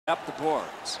up the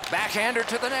boards. Backhander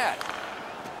to the net.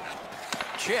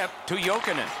 Chip to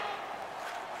Jokinen.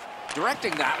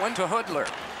 Directing that one to Hoodler.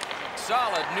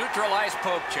 Solid neutral ice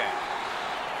poke check.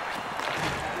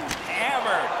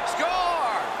 Hammered.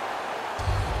 Score!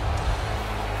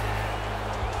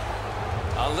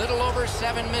 A little over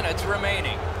 7 minutes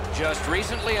remaining. Just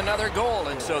recently another goal,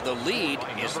 and so the lead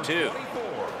is 2.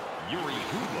 Yuri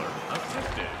Hoodler,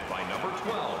 assisted by number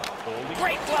 12.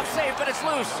 Great glove save, but it's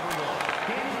loose.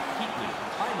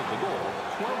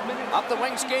 Up the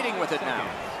wing skating with it now.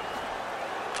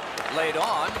 Laid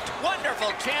on.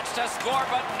 Wonderful chance to score,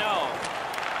 but no.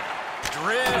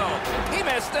 Drill. He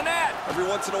missed the net. Every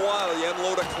once in a while, you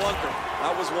unload a clunker.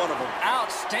 That was one of them.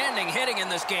 Outstanding hitting in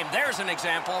this game. There's an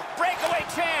example. Breakaway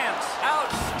chance.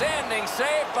 Outstanding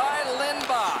save by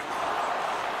Lindbach.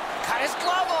 Cut his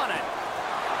glove on it.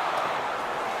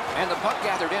 And the puck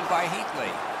gathered in by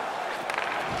Heatley.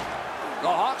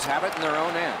 The Hawks have it in their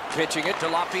own end. Pitching it to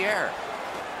LaPierre.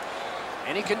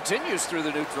 And he continues through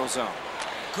the neutral zone.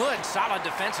 Good, solid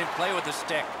defensive play with the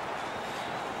stick.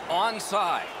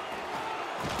 Onside.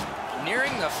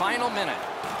 Nearing the final minute.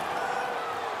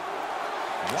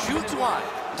 Shoots one.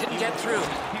 Didn't get through.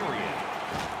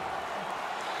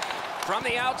 From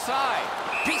the outside.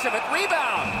 Piece of it.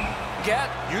 Rebound.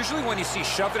 Usually when you see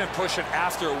shoving and pushing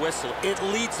after a whistle, it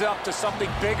leads up to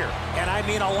something bigger. And I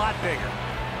mean a lot bigger.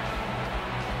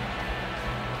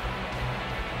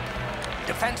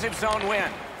 Defensive zone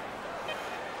win.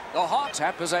 The Hawks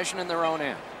have possession in their own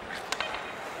end.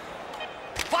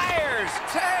 Fires.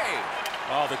 Save.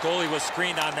 Oh, the goalie was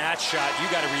screened on that shot. You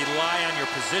got to rely on your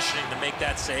positioning to make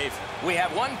that save. We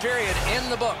have one period in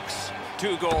the books.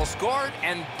 2 goals scored,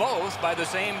 and both by the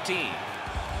same team.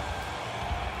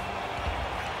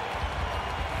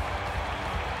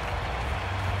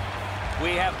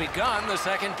 We have begun the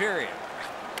second period.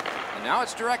 And now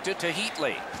it's directed to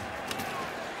Heatley.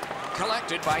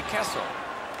 Collected by Kessel.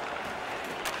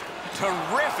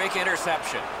 Terrific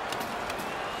interception.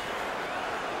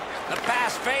 The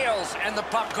pass fails, and the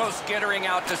puck goes skittering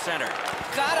out to center.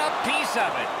 Got a piece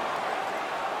of it.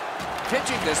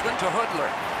 Pitching this one to Hoodler.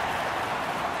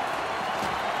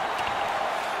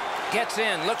 Gets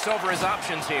in, looks over his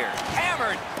options here.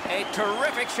 Hammered. A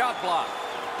terrific shot block.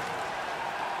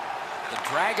 The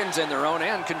Dragons in their own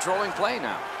end controlling play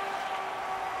now.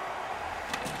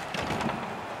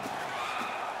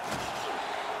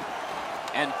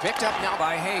 And picked up now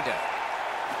by Hayda.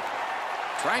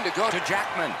 Trying to go to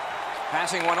Jackman.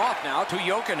 Passing one off now to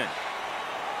Jokinen.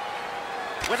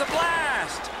 With a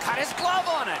blast. Cut his glove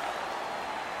on it.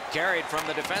 Carried from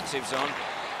the defensive zone.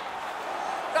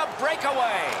 The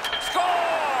breakaway.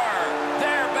 Score!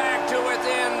 They're back to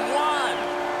within 1.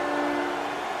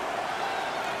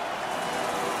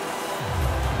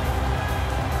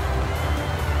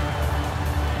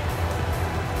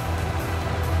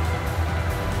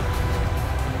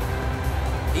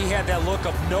 He had that look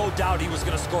of no doubt he was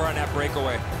going to score on that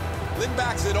breakaway.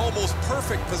 Lindbach's in almost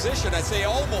perfect position. I say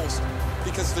almost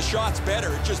because the shot's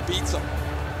better. It just beats him.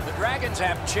 The Dragons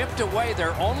have chipped away.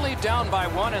 They're only down by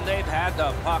 1, and they've had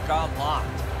the puck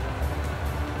unlocked.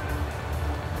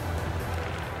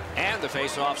 And the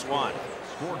faceoff's won.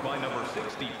 Scored by number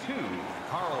 62,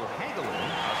 Carl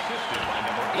Hagelin, assisted by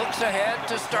number... Looks ahead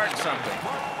to start something.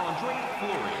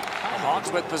 The Hawks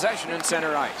with possession in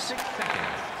center ice. 6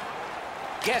 seconds.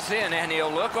 Gets in, and he'll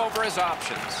look over his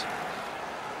options.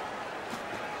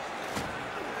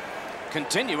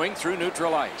 Continuing through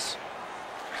neutral ice.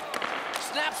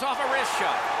 Snaps off a wrist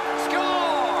shot.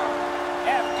 Score!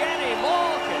 Evgeny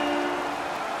Malkin.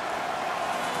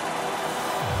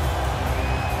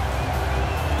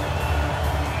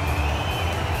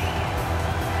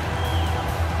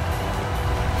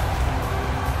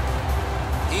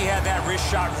 He had that wrist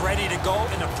shot ready to go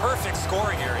in the perfect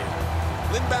scoring area.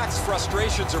 Lindbach's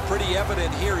frustrations are pretty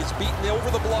evident here. He's beaten over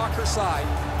the blocker side,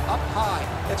 up high.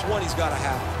 That's one he's got to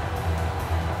have.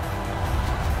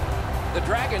 The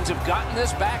Dragons have gotten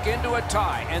this back into a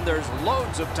tie, and there's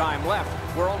loads of time left.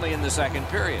 We're only in the second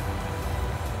period.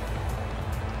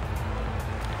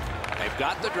 They've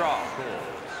got the draw.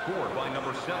 Scored by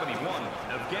number 71,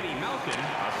 Evgeny Malkin,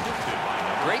 assisted by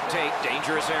number... Great take,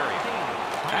 dangerous area.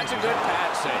 That's a good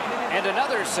pad save. And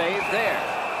another save there.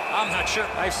 I'm not sure.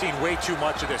 I've seen way too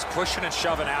much of this, pushing and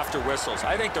shoving after whistles.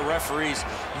 I think the referees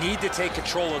need to take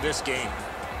control of this game.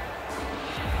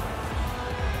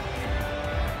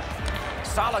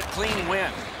 Solid, clean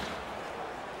win.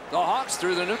 The Hawks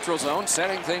through the neutral zone,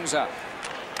 setting things up.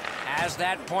 Has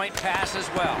that point pass as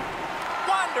well.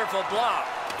 Wonderful block.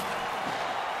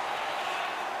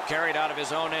 Carried out of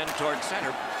his own end toward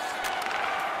center.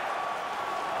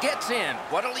 Gets in.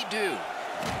 What'll he do?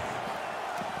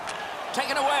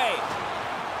 taken away.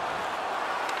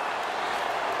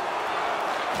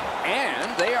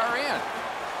 And they are in.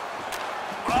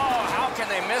 Oh, how can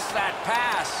they miss that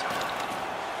pass?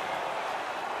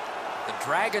 The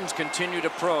Dragons continue to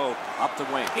probe up the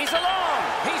wing. He's alone.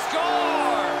 He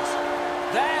scores.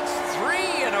 That's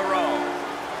 3 in a row.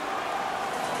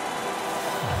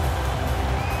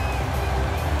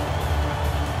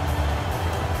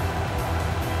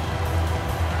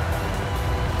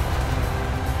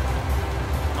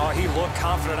 Oh, he looked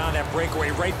confident on that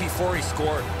breakaway right before he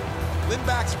scored.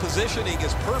 Lindback's positioning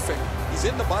is perfect. He's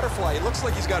in the butterfly. It looks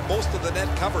like he's got most of the net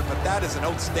covered, but that is an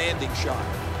outstanding shot.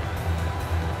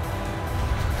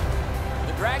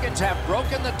 The Dragons have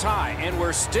broken the tie, and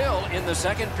we're still in the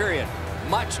second period.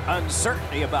 Much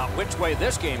uncertainty about which way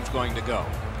this game's going to go.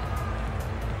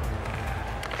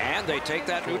 And they take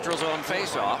that neutral zone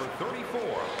face-off.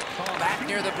 Back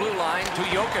near the blue line to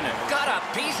Jokinen. Got a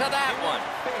piece of that one.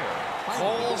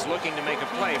 Cole's looking to make a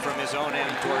play from his own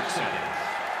end towards center.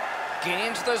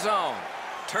 Gains the zone.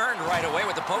 Turned right away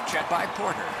with the poke check by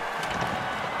Porter.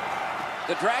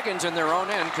 The Dragons in their own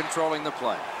end controlling the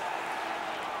play.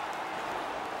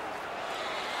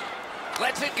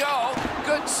 Lets it go.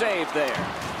 Good save there.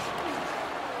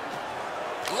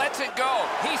 Lets it go.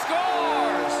 He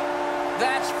scores!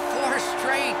 That's 4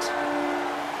 straight.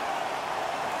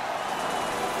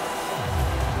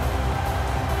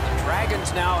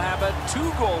 Dragons now have a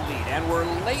 2-goal lead, and we're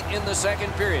late in the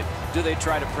second period. Do they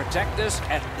try to protect this,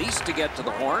 at least to get to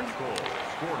the horn?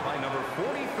 Scored by number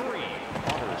 43,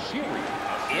 Connor Sheary.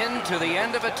 Into the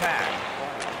end of attack.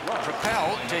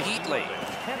 Propelled to Heatley.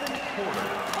 Kevin Porter,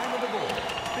 time of the goal,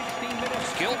 16 minutes.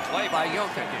 Skilled play by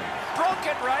Jokinen. Broke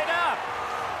it right up.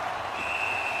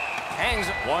 Hangs.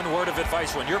 One word of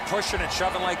advice, when you're pushing and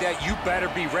shoving like that, you better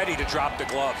be ready to drop the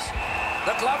gloves.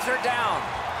 The gloves are down.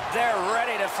 They're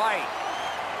ready to fight.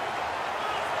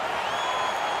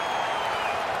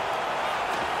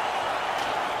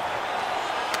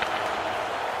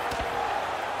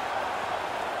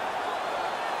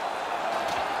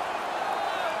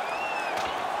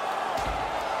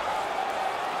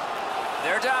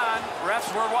 They're done.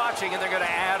 Refs were watching, and they're going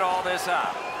to add all this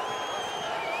up.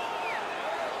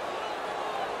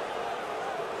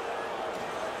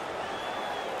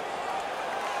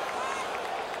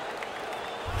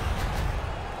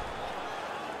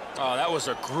 Oh, that was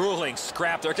a grueling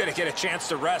scrap. They're going to get a chance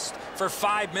to rest for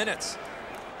 5 minutes.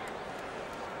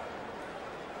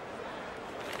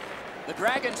 The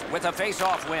Dragons with a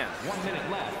face-off win. 1 minute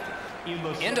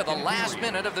left. Into the last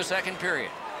minute of the second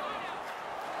period.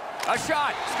 A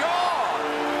shot. Score!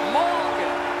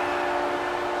 Morgan.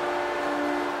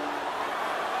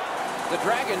 The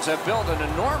Dragons have built an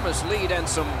enormous lead and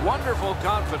some wonderful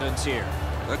confidence here.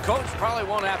 The coach probably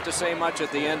won't have to say much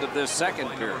at the end of this second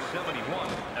period. 71,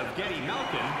 Evgeny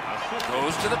Malkin,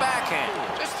 Goes to the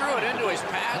backhand. Just threw it into his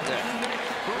pad there.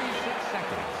 36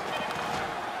 seconds.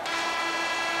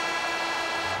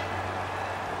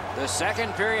 The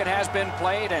second period has been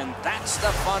played, and that's the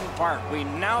fun part. We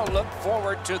now look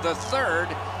forward to the third.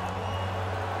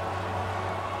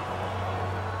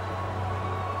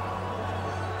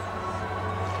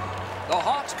 The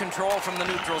Hawks control from the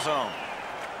neutral zone.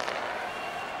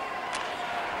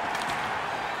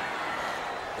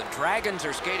 The Dragons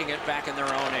are skating it back in their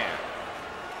own end.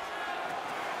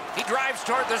 He drives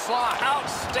toward the slot.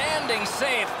 Outstanding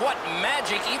save. What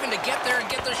magic even to get there and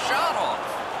get the shot off.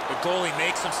 The goalie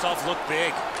makes himself look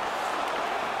big.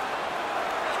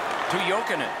 To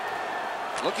Jokinen.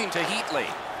 Looking to Heatley.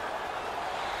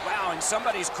 Wow, and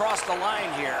somebody's crossed the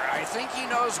line here. I think he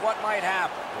knows what might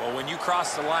happen. Well, when you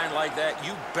cross the line like that,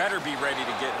 you better be ready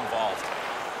to get involved.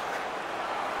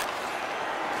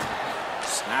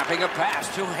 Snapping a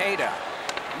pass to Hayda.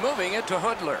 Moving it to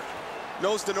Hoodler.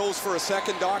 Nose to nose for a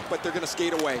second, Doc, but they're going to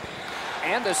skate away.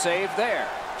 And a save there.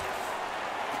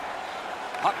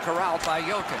 Puck corralled by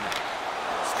Jokinen.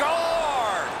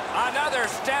 Score! Another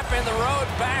step in the road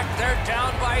back. They're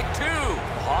down by 2.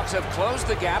 The Hawks have closed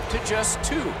the gap to just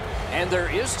 2. And there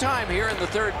is time here in the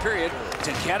third period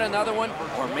to get another one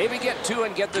or maybe get 2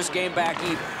 and get this game back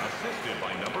even. Assisted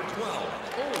by number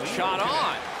 12. Shot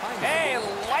on. Hey,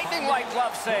 lightning-like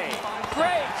glove save.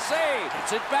 Great save.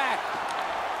 Gets it back.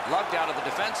 Lugged out of the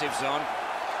defensive zone.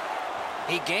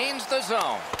 He gains the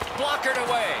zone. Blockered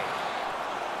away.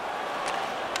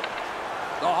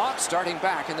 The Hawks starting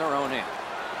back in their own end.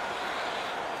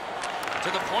 To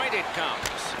the point it comes.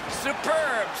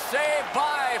 Superb save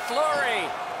by Fleury.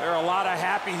 There are a lot of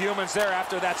happy humans there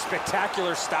after that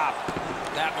spectacular stop.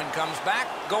 That one comes back.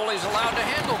 Goalie's allowed to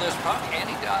handle this puck, and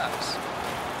he does.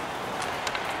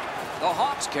 The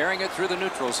Hawks carrying it through the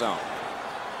neutral zone.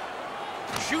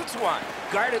 Shoots one.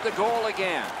 Guarded the goal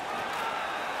again.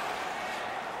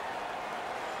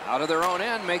 Out of their own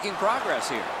end, making progress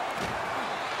here.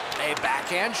 A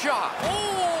backhand shot.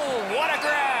 Oh, what a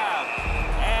grab!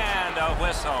 And a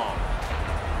whistle.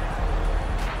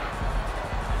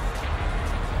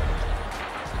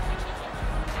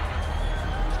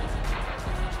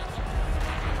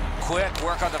 Quick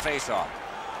work on the faceoff.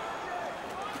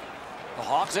 The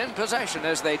Hawks in possession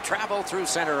as they travel through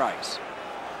center ice.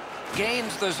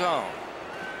 Gains the zone.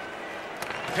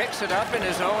 Picks it up in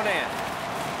his own end.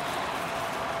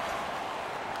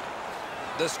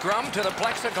 The scrum to the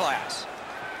plexiglass.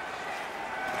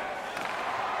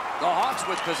 The Hawks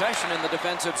with possession in the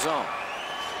defensive zone.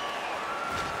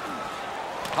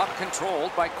 Puck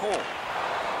controlled by Cole.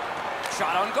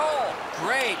 Shot on goal.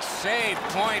 Great save,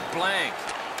 point blank.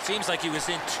 Seems like he was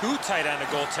in too tight on the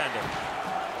goaltender.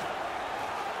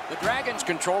 The Dragons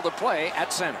control the play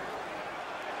at center.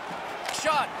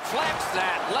 Shot, flex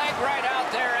that, leg right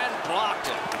out there and blocked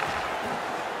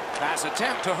it. Pass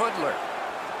attempt to Hoodler.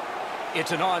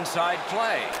 It's an onside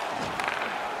play.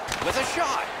 With a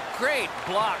shot, great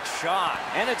block shot,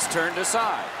 and it's turned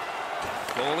aside.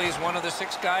 Goalie's one of the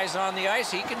 6 guys on the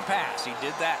ice. He can pass, he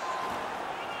did that.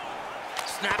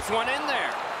 Snaps one in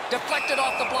there. Deflected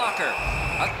off the blocker.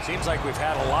 Seems like we've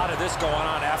had a lot of this going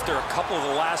on after a couple of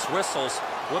the last whistles.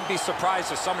 Wouldn't be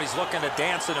surprised if somebody's looking to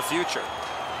dance in the future.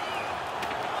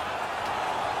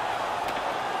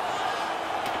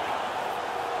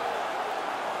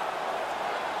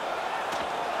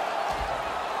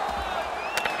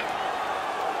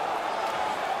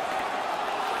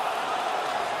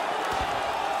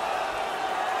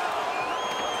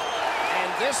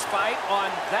 This fight on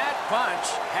that punch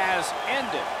has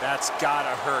ended. That's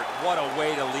gotta hurt. What a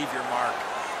way to leave your mark.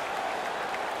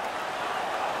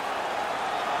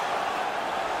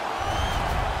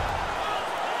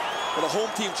 Well, the home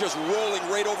team just rolling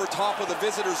right over top of the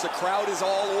visitors. The crowd is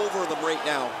all over them right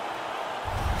now.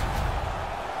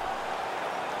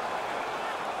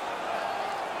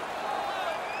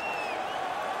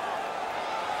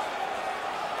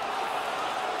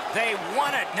 They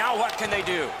won it. Now what can they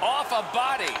do? Off a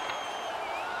body.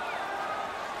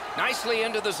 Nicely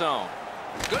into the zone.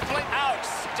 Good play.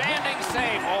 Outstanding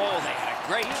save. Oh, they had a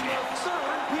great chance.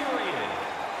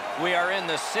 We are in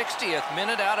the 60th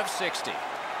minute out of 60.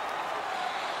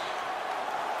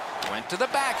 Went to the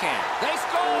backhand. They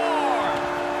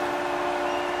score!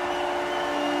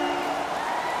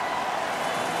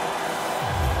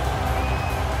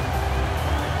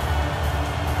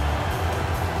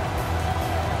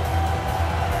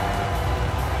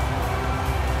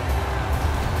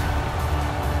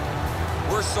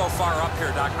 So far up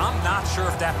here, Doc, I'm not sure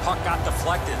if that puck got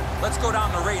deflected. Let's go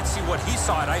down to Ray and see what he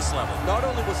saw at ice level. Not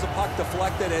only was the puck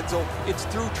deflected, Enzo, it's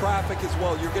through traffic as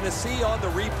well. You're going to see on the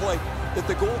replay that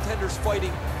the goaltender's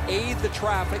fighting the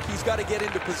traffic. He's got to get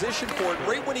into position for it.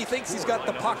 Right when he thinks he's got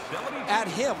the puck at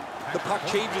him, the puck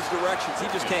changes directions. He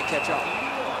just can't catch up.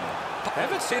 I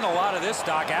haven't seen a lot of this,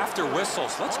 Doc, after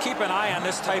whistles. Let's keep an eye on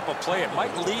this type of play. It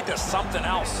might lead to something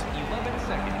else. 11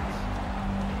 seconds.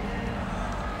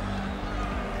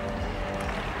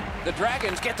 The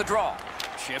Dragons get the draw.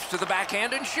 Shifts to the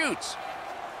backhand and shoots.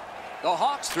 The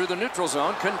Hawks through the neutral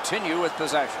zone continue with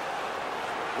possession.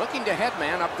 Looking to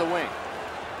headman up the wing.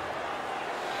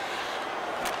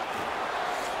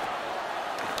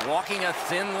 Walking a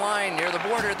thin line near the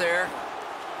border there.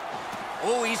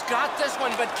 Oh, he's got this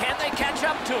one, but can they catch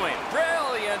up to him?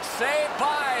 Brilliant save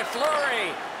by Fleury.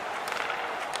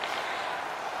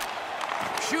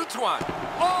 Shoots one.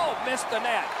 Oh, missed the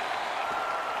net.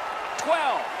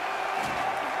 12.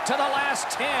 To the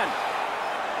last 10.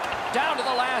 Down to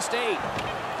the last 8.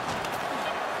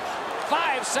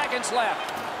 5 seconds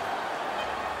left.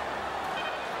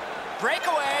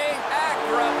 Breakaway.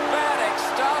 Acrobatic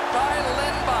stop by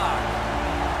Lindbach.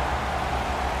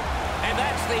 And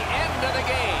that's the end of the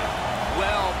game.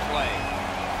 Well played.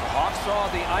 The Hawks saw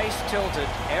the ice tilted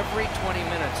every 20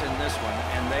 minutes in this one,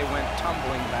 and they went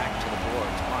tumbling back to the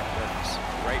boards. My goodness.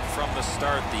 Right from the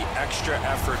start, the extra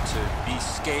effort to be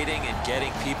skating and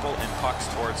getting people and pucks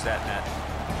towards that net.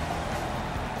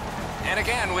 And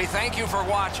again, we thank you for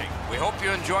watching. We hope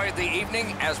you enjoyed the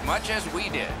evening as much as we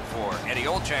did. For Eddie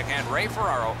Olczyk and Ray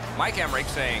Ferraro, Mike Emrick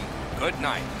saying good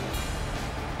night.